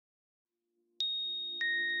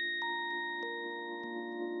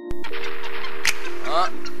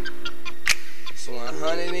It's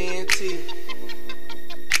 100 ENT.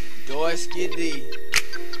 Dorski D.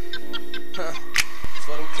 For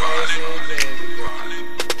them classy and jazzy girls.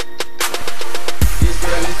 This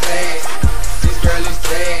girl is bad. This girl is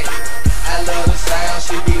bad. I love the sound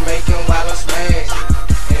she be making while I smash.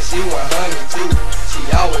 And she 100 too. She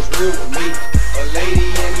always real with me. A lady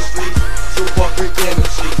in the streets, super freak in the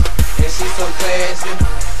sheets. And she so classy,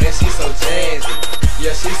 and she so jazzy.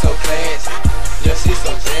 Yeah, she so classy, yeah, she so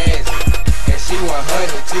jazzy. And she 100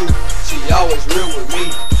 too. She always real with me.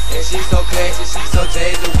 And she so classy, she so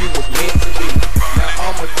jazzy, we was meant to be. Now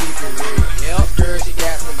I'ma keep it real. Yeah, this girl, she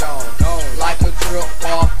got me gone. Like a trip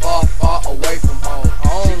far, far, far away from home.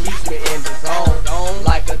 She keeps me in the zone,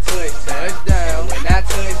 like a touchdown. And when I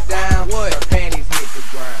touch down, her panties hit the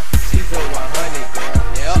ground. She's a 100 girl.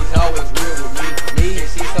 Yep. She's always real with me. And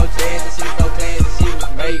she's so jazzy, she's so classy, she was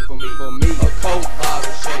made for me. A Coke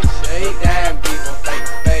bottle shake, dime beat my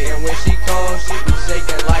face. And when she comes, she be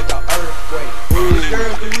shaking like an earthquake. This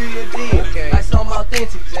girl's the real deal, like some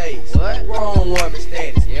authentic J's. Grown woman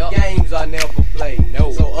status, games I never play.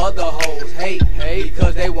 So other hoes hate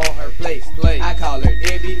because they want her place. I call her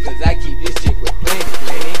Debbie cause I keep this chick with plenty.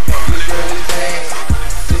 This girl is bad,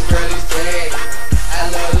 this girl is bad. I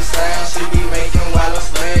love the sound she be making while I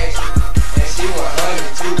smash. And she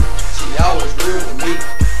 100 too, she always real with me.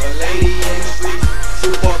 A lady in the streets,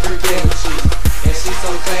 super freak in the sheets. And she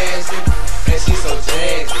so classy, and she so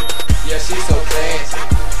jazzy. Yeah, she so classy,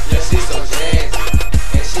 yeah, she so jazzy.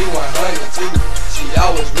 And she 100 too, she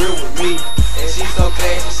always real with me. And she so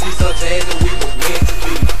classy, she so jazzy, we was meant to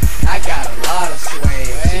be. I got a lot of swag,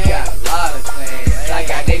 she got a lot of class. I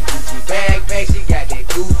got that Gucci bag, she got that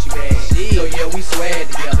Gucci bag. So yeah, we swag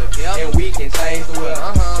together, and we can change the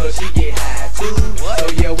weather. So she get high too, so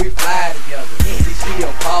yeah, we fly together. See, she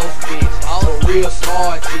a boss bitch, a real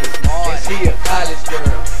smart chick. And she a college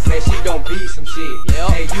girl, man, she gon' be some shit.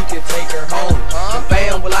 And you can take her home, the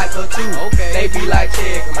fam will like her too. They be like,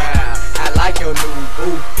 check 'em out, I like your new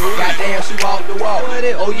boo. Goddamn, she walk the walk.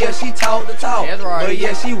 Oh yeah, she talk the talk. But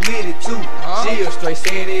yeah, she with it too. She a straight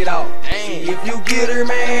set it off. See, if you get her,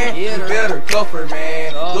 man, you better cuff her,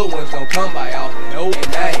 man. Good ones don't come by often.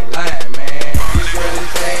 And I ain't lying, man. This girl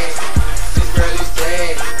is bad. This girl is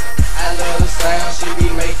bad. I love the sound she be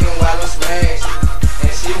making while I smash.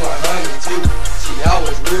 And she 100 too. She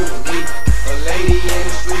always real with me. A lady in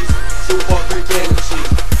the streets, super freak in the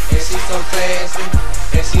sheets. And she so classy,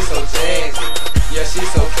 and she so jazzy. Yeah, she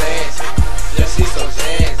so classy, yeah, she so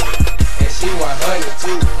jazzy. And she 100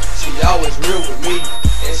 too. She always real with me.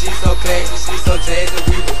 And she so classy, she so jazzy,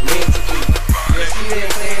 we was meant to be. Yeah, she that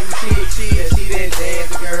classy chick, yeah, she that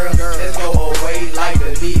jazzy girl. Let's go away like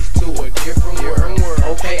the niece to a different world.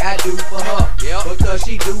 Okay, I do for her, because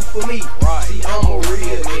she do for me. See, I'm a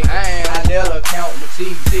real nigga, I let her count my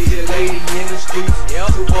teeth. She a lady in the streets,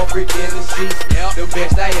 super freak in the sheets. The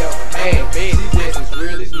best I ever had, she just as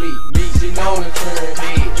real as me. She known to turn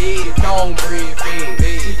head, she cornbread fed.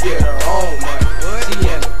 She get her own money, she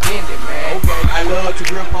independent, man. I love to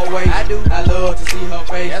grip her waist, I love to see her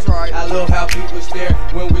face. I love how people stare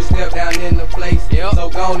when we step down in the place. So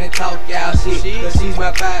go on and talk y'all shit, cause she's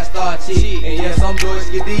my 5-star chick. And yes, I'm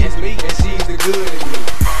Dorski D, and she's the good in me.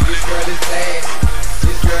 This girl is bad,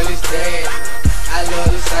 this girl is bad. I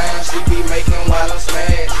love the sound she be making while I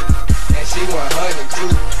smash. And she 100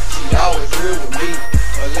 too, she always real with me.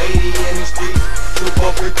 A lady in the streets,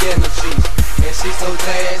 super freak in the sheets. And she so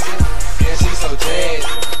classy,